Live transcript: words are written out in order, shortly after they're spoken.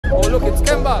Oh look, it's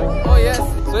Kemba. Oh yes.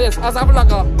 So yes, as a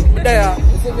vlogger, there,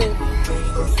 you see me?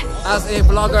 As a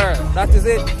vlogger, that is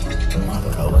it.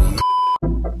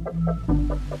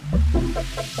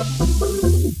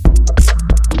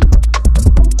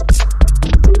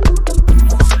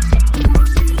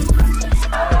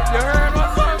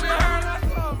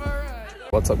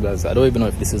 What's up guys? I don't even know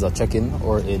if this is a check-in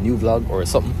or a new vlog or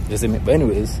something, you see me? But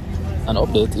anyways, an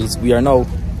update is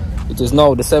it is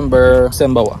now December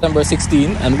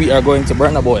 16 and we are going to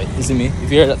Burna Boy, you see me? If you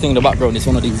hear that thing in the background, it's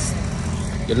one of these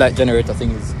the light generator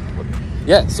things.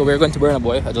 Yeah, so we're going to Burna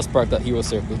Boy. I just parked at Hero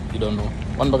Circle, you don't know.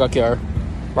 One bag of car,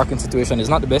 parking situation is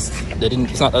not the best.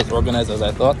 It's not as organized as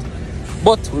I thought,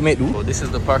 but we may do. Oh, this is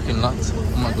the parking lot.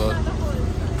 Oh my god.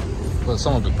 Well,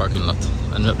 some of the parking lot,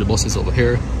 and we have the buses over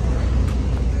here.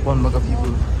 One bag of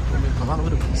people,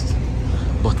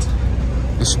 but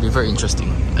this should be very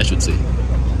interesting, I should say.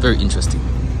 Very interesting.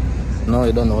 No,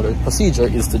 you don't know. The procedure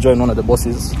is to join one of the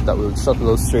buses that will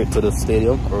shuttle us straight to the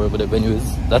stadium or wherever the venue is.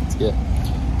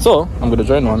 So I'm gonna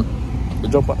join one. We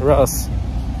jump at Ross.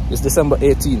 It's December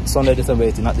 18, Sunday, December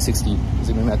 18, not the 16th. You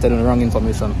see me? I'm telling the wrong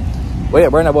information. But yeah,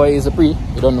 Burna Boy is a pre.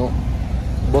 You don't know.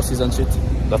 Buses and shit.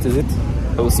 That is it.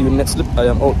 I will see you in the next clip. I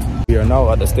am out. We are now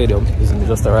at the stadium. We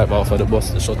just arrived off of the bus,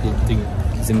 the shuttle thing.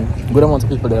 Good amount of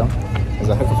people there. There's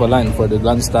a heck of a line for the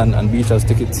grandstand and beachers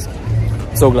tickets.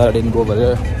 So glad I didn't go over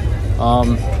there.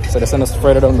 So they sent us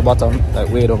further down the bottom, like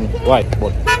way down wide,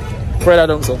 but further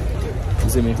down. So you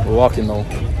see me, we're walking now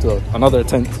to another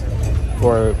tent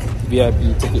for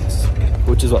VIP tickets,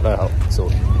 which is what I have. So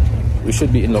we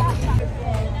should be in luck.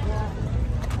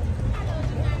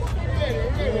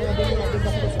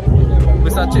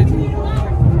 Mr. Chit.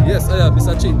 Yes, I am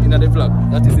Mr. Chit in the vlog.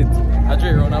 That is it. I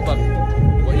drew around our back.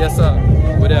 But yes, sir,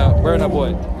 with a Burna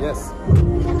Boy. Yes.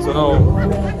 So now,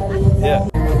 yeah.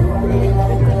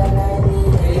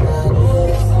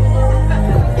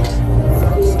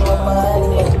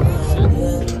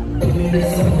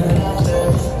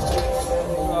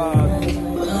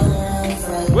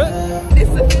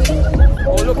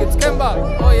 Oh look, it's Kemba.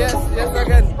 Oh yes, yes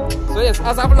again. So yes,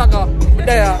 as a vlogger,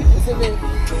 there, you see me?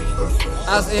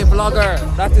 As a vlogger,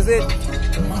 that is it.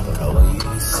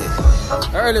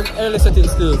 Early setting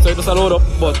still, so it just a load up,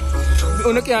 but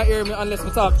you can't hear me unless we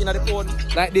talk in the phone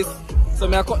like this. So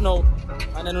I cut now,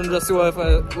 and then you just see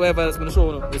whoever else gonna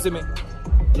show you. You see me?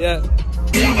 Yeah.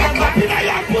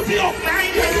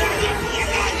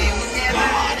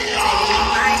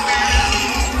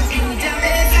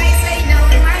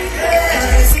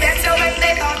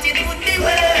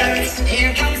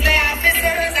 Here comes the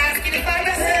officers asking for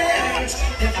the search.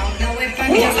 They don't know if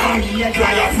I'm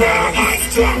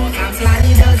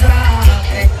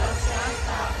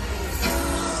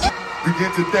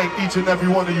Begin to thank each and every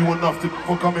one of you enough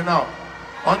for coming out.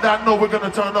 On that note, we're going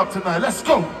to turn up tonight. Let's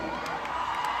go.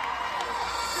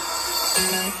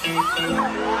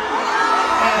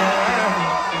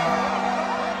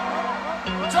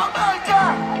 Jamaica!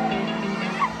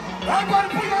 Everybody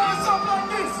put your hands up like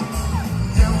this.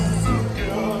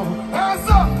 Hands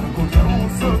up!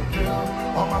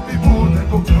 All my people, they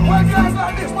go. Wave your hands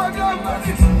like this, wave your hands like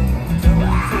this.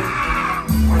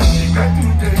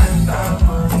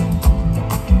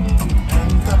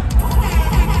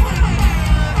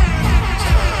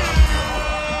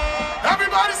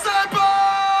 Everybody say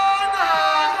Burna!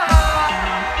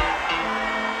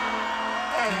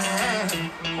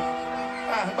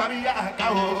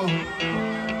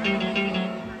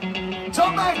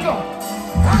 Jamaica,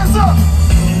 hands up!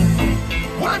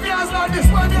 Wave your hands like this,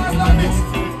 wave your hands like this.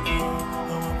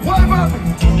 Wave up!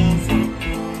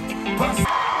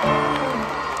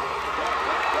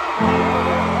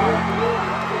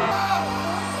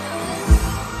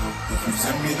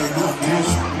 Send me the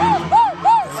location.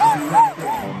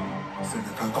 Send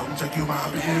it, come check you, my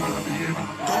baby.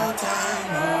 Go time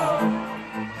now.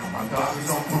 My dog is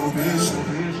on probation.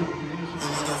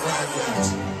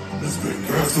 Let's bring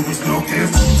girls to his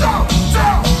location. Down.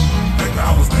 Think I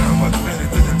was down, but made it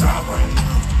to the top right now.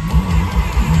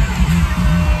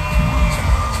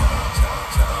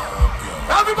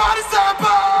 Everybody say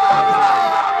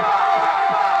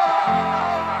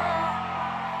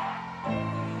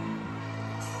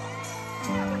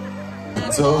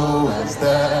so as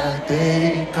the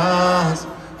day comes,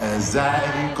 as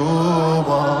I go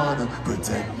on,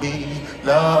 protect me,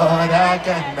 Lord, I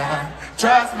cannot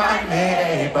trust my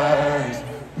neighbors.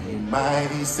 Be my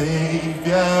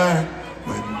Savior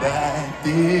when that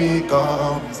day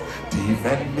comes.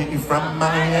 Defend me from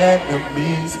my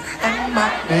enemies and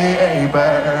my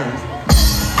neighbors.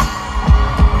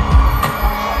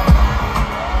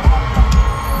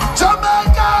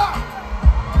 Jamaica!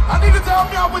 I need you to help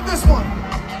me out with this one.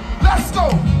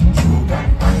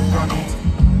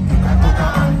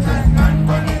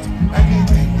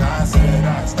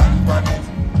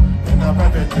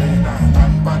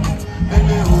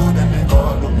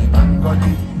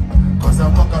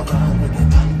 around with the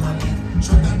tank on it.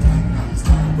 Show them bang and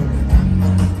start with the tank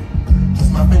on it.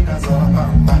 Just my fingers up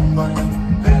and bang on it.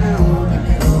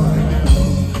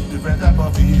 Different type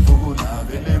of evil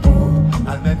available,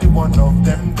 and any one of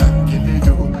them can kill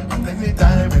you. At any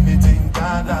time, anything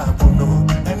can happen. No,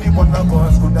 any one of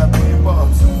us could have been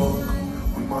possible.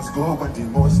 We must go with the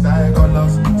most high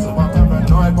colors. So I'm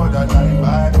paranoid, but I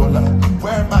like bipolar.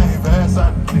 Wear my vest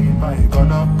and clean my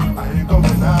gun up. I ain't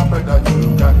going out, brother,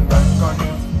 you can bank on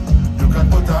it. You can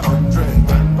put 100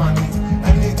 grand on it.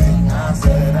 Anything I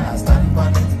said, I stand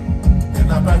on it. In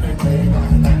a private plane, I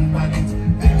land on it.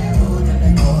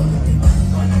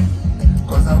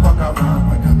 Cause I walk around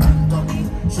with a bang on me.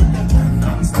 Shoot the gun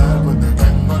and start with the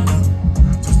gang on it.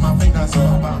 Just my fingers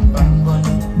up and bang on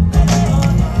it.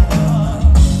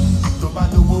 To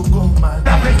Balu will go, man.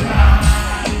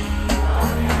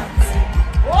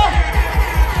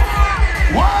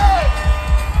 What?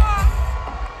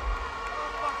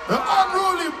 The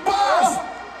unruly boss.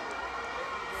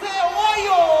 Say, why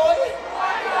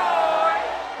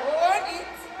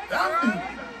Damini.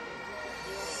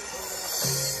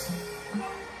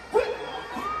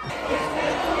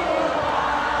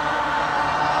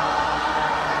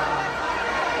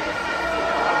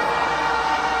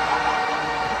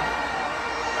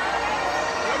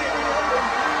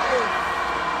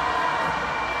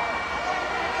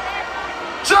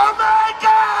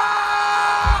 Jamaica!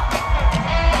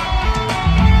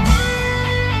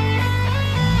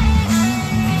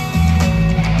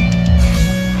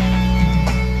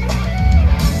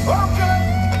 Okay,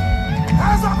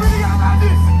 hands up in the air like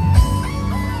this.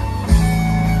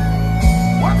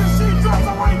 When the sheep drops, I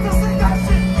want you to sing that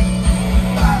shit.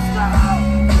 Let's go!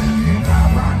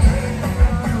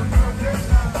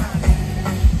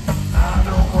 I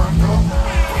don't want no more.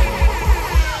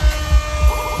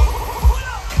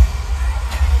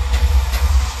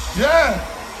 Yeah,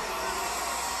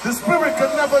 the spirit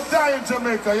can never die in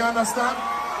Jamaica, you understand?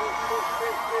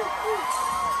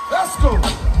 Let's go.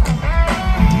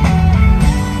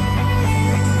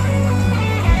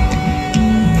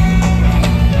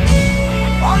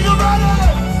 Are you ready?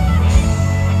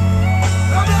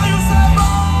 Let me hear you say,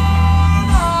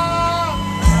 Burna.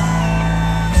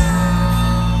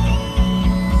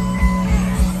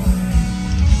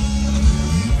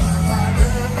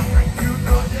 You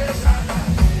know this.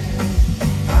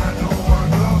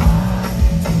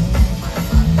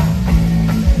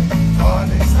 All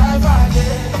this life I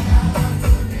live.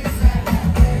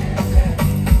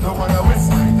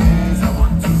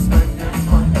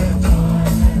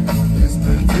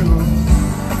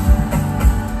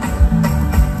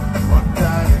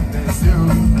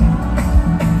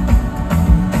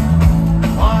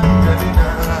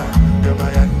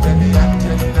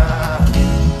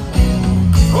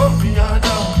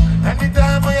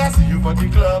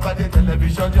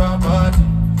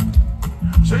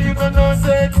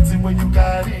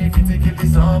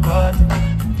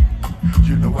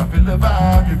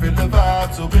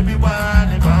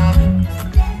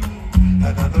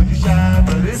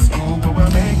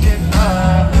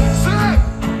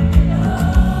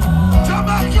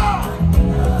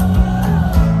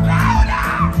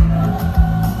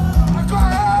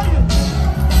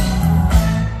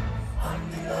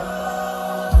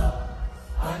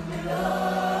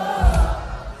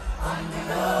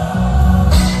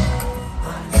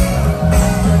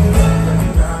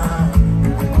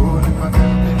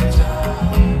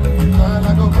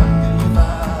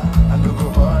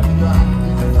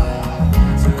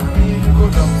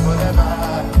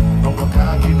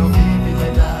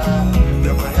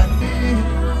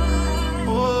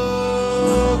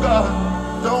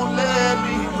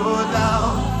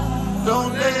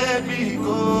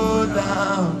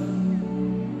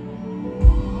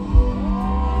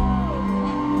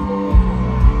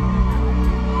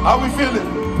 How we feeling?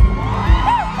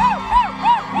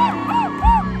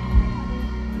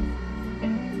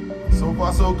 So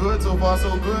far so good, so far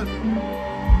so good.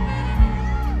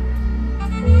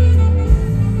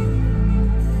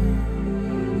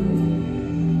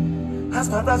 As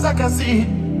far as I can see,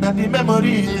 not the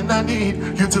memory, and I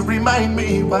need you to remind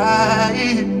me why.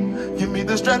 Give me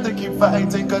the strength to keep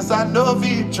fighting, cause I know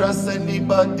we trust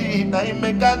anybody. Now you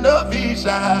make I know we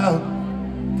shout.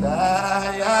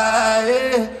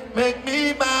 Make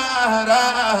me mad,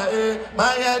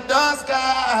 my head does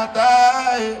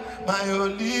scatter, my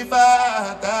holy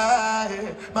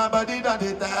father, my body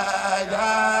don't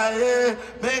die,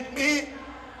 make me.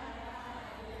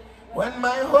 When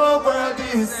my whole world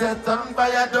is set on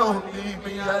fire, don't leave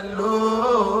me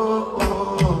alone.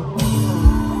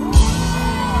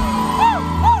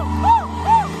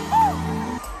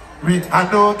 me,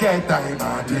 I don't get time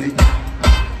a day.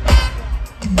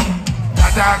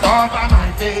 That cover my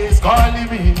face, calling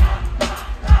me.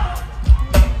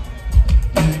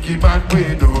 Mickey man, we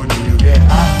don't need to get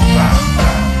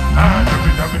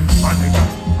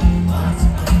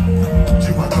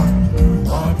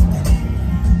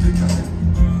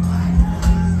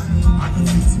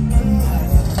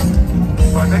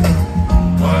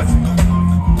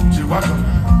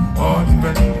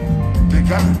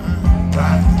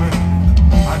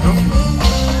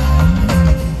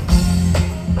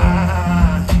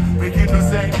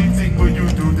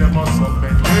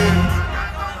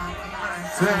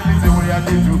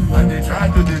and they try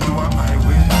to do it my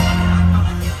way.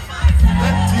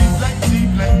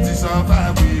 Plenty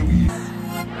survive we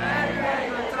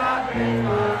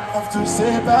have to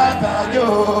say bye bye yo.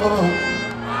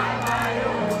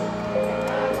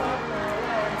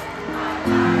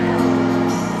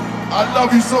 I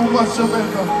love you so much,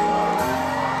 Jamaica.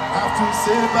 Have to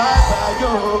say bye bye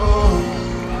yo.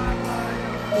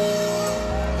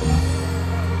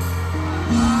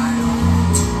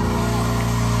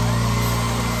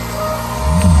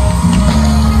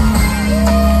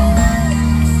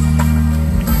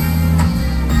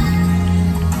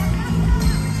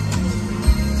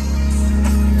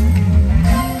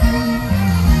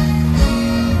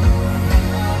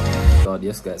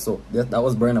 Yes guys, so that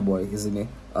was Burna Boy, isn't it?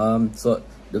 So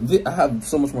I have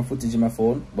so much more footage in my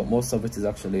phone, but most of it is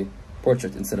actually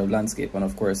portrait instead of landscape. And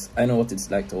of course I know what it's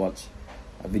like to watch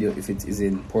a video if it is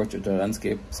in portrait or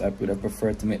landscape, so I would have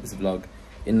preferred to make this vlog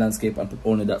in landscape and put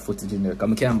only that footage in there,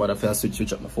 because I can't bother if I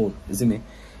switch up my phone, isn't me?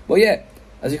 But yeah,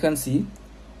 as you can see,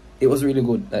 it was really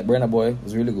good. Like Burna Boy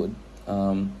was really good.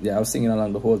 Yeah, I was singing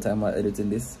along the whole time while editing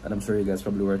this, and I'm sure you guys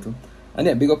probably were too. And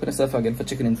yeah, big up on yourself again for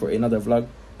checking in for another vlog.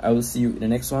 I will see you in the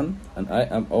next one, and I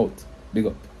am out. Big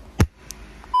up.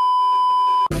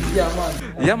 Yeah, man.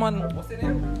 Yeah, man. What's the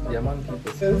name? Yeah, man.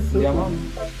 Yeah, man.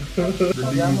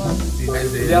 Yeah, man.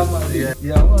 Yeah, man.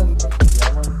 Yeah, man.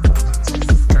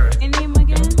 Your name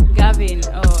again? Gavin.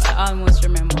 Oh, I almost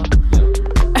remember.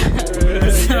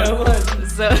 Yeah, man.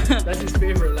 So That's his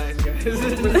favorite.